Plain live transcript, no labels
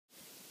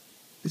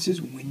This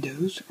is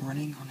Windows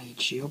running on a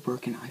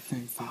jailbroken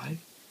iPhone 5.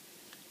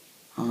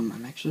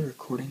 I'm actually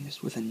recording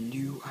this with a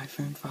new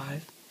iPhone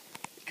 5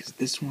 because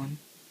this one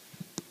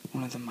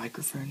of the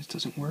microphones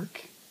doesn't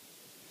work.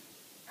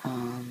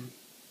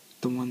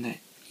 The one that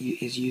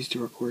is used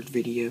to record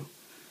video.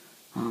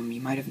 You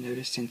might have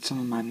noticed in some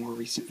of my more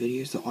recent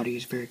videos the audio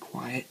is very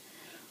quiet.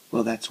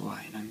 Well, that's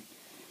why, and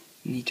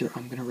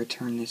I'm going to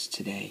return this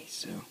today,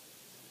 so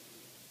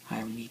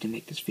I need to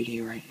make this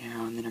video right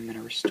now, and then I'm going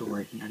to restore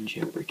it and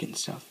unjailbreak it and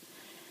stuff.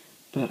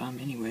 But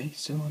anyway,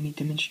 so let me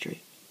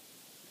demonstrate.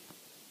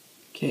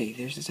 Okay,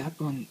 there's this app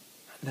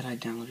that I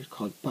downloaded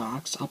called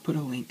Box. I'll put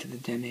a link to the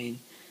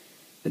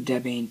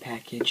Debian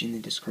package in the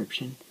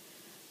description.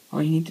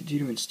 All you need to do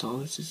to install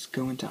this is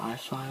go into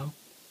iFile,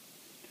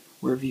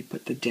 wherever you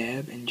put the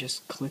deb, and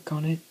just click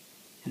on it,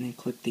 and then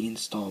click the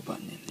install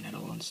button, and then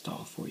it'll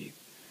install for you.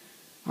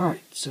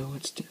 Alright, so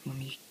let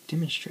me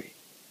demonstrate.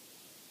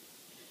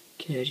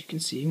 Okay, as you can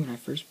see, when I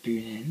first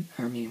when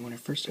I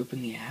first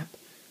open the app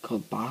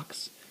called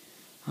Box,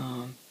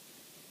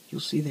 you'll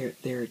see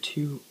there are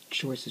two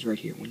choices right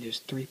here, Windows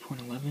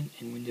 3.11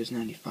 and Windows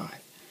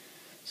 95.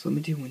 So let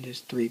me do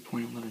Windows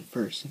 3.11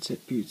 first, since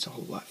it boots a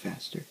whole lot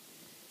faster.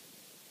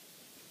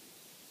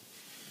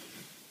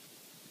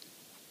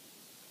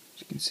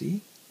 As you can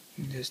see,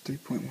 Windows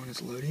 3.1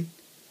 is loaded.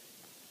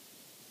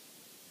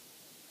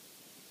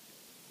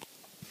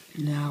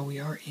 Now we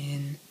are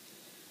in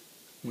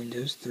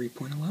Windows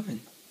 3.11,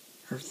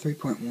 or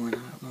 3.1, I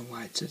don't know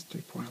why it says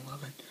 3.11,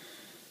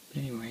 but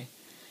anyway,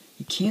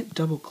 you can't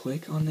double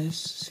click on this,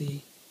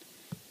 see,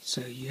 so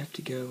you have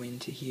to go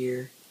into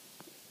here,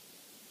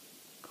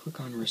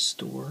 click on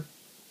Restore.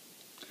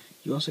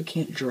 You also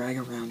can't drag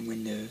around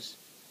Windows.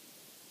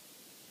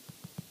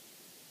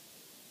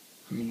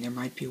 I mean, there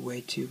might be a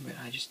way to, but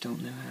I just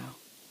don't know how.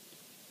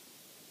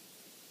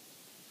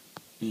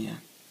 Yeah,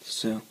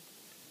 so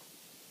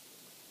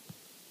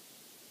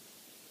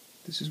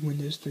this is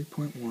Windows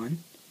 3.1.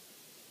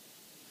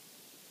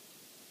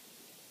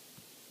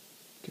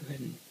 Go ahead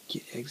and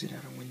exit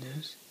out of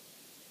Windows.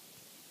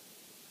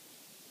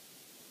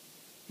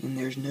 And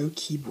there's no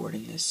keyboard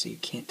in this, so you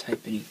can't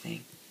type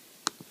anything.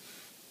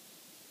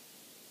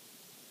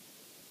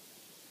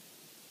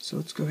 So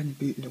let's go ahead and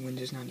boot into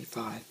Windows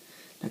 95.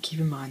 Now keep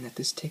in mind that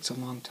this takes a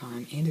long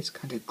time, and it's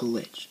kind of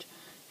glitched,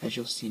 as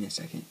you'll see in a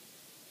second.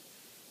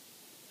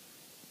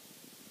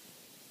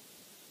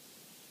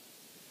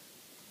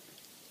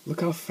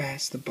 Look how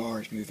fast the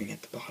bar is moving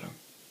at the bottom.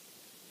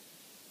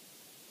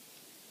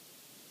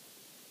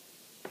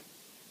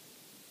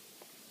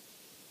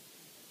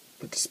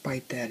 But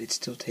despite that, it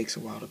still takes a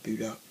while to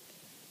boot up.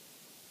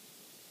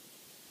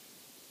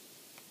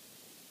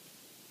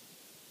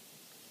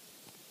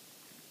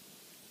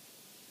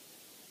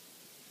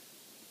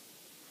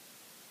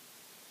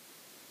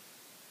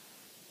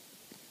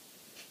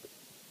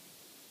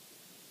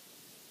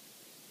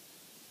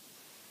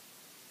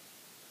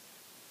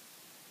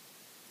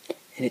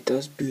 And it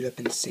does boot up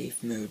in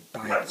safe mode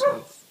by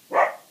itself.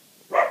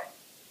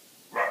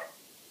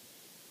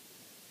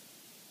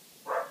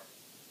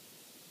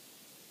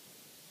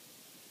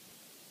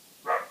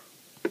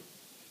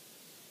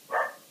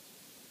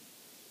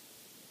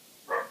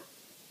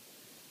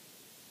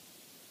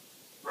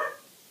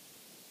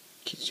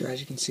 So as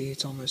you can see,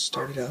 it's almost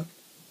started up.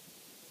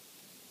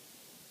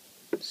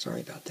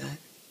 Sorry about that.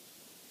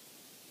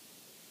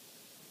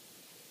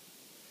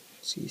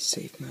 See,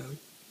 safe mode.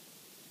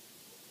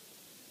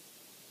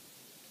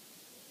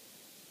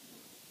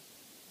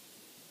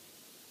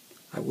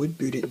 I would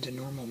boot it into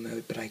normal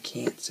mode, but I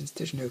can't since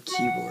there's no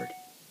keyboard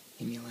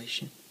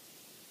emulation.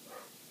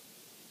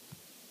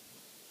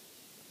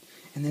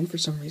 And then for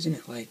some reason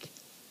it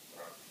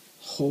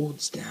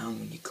holds down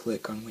when you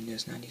click on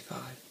Windows 95.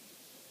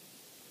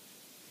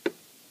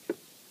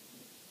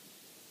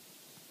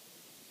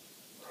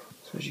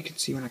 So as you can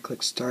see, when I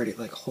click start, it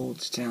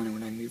holds down, and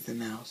when I move the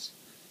mouse,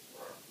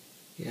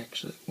 it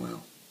actually,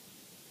 well,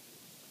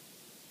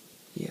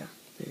 yeah,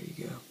 there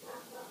you go.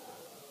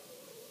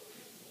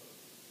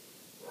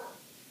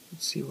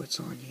 Let's see what's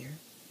on here.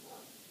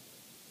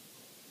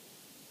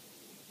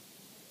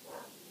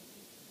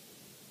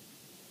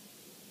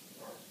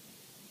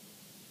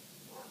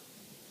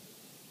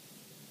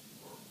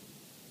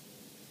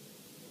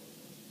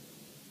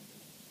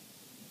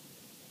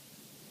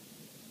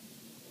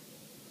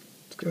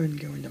 Let's go ahead and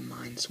go into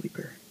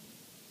Minesweeper.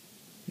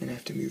 Then I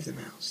have to move the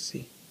mouse,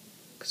 see?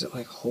 Because it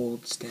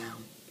holds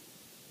down.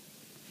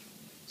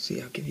 See,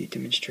 I'll give you a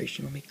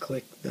demonstration. Let me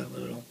click the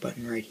little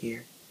button right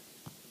here.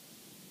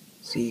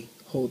 See,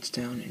 holds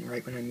down, and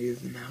right when I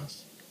move the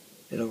mouse,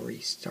 it'll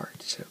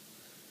restart. So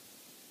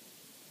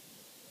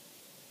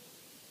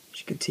as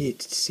you can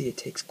see, it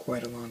takes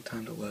quite a long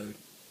time to load.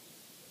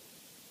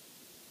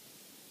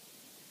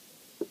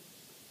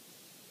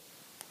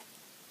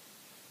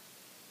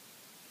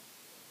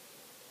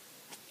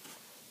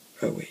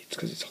 Oh wait, it's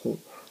because it's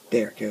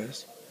there it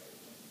goes.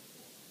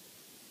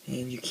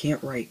 And you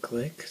can't right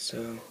click,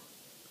 so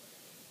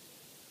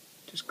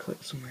just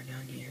click somewhere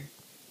down here.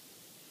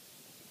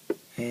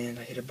 And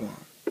I hit a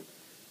bomb.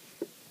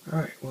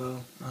 Alright,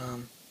 well,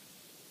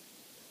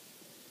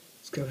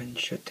 let's go ahead and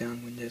shut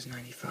down Windows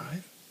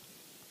 95.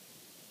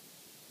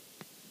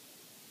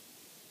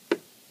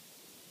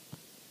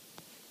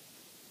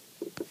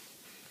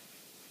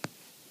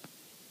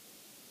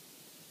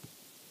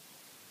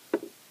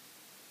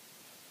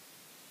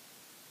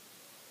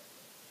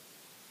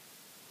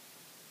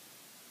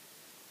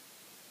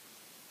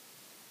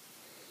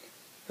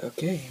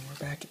 Okay, and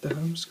we're back at the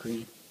home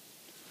screen.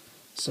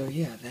 So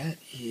yeah, that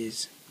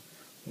is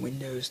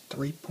Windows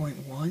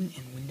 3.1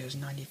 and Windows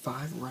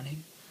 95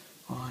 running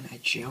on a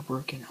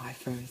jailbroken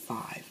iPhone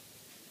 5.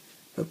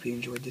 Hope you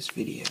enjoyed this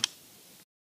video.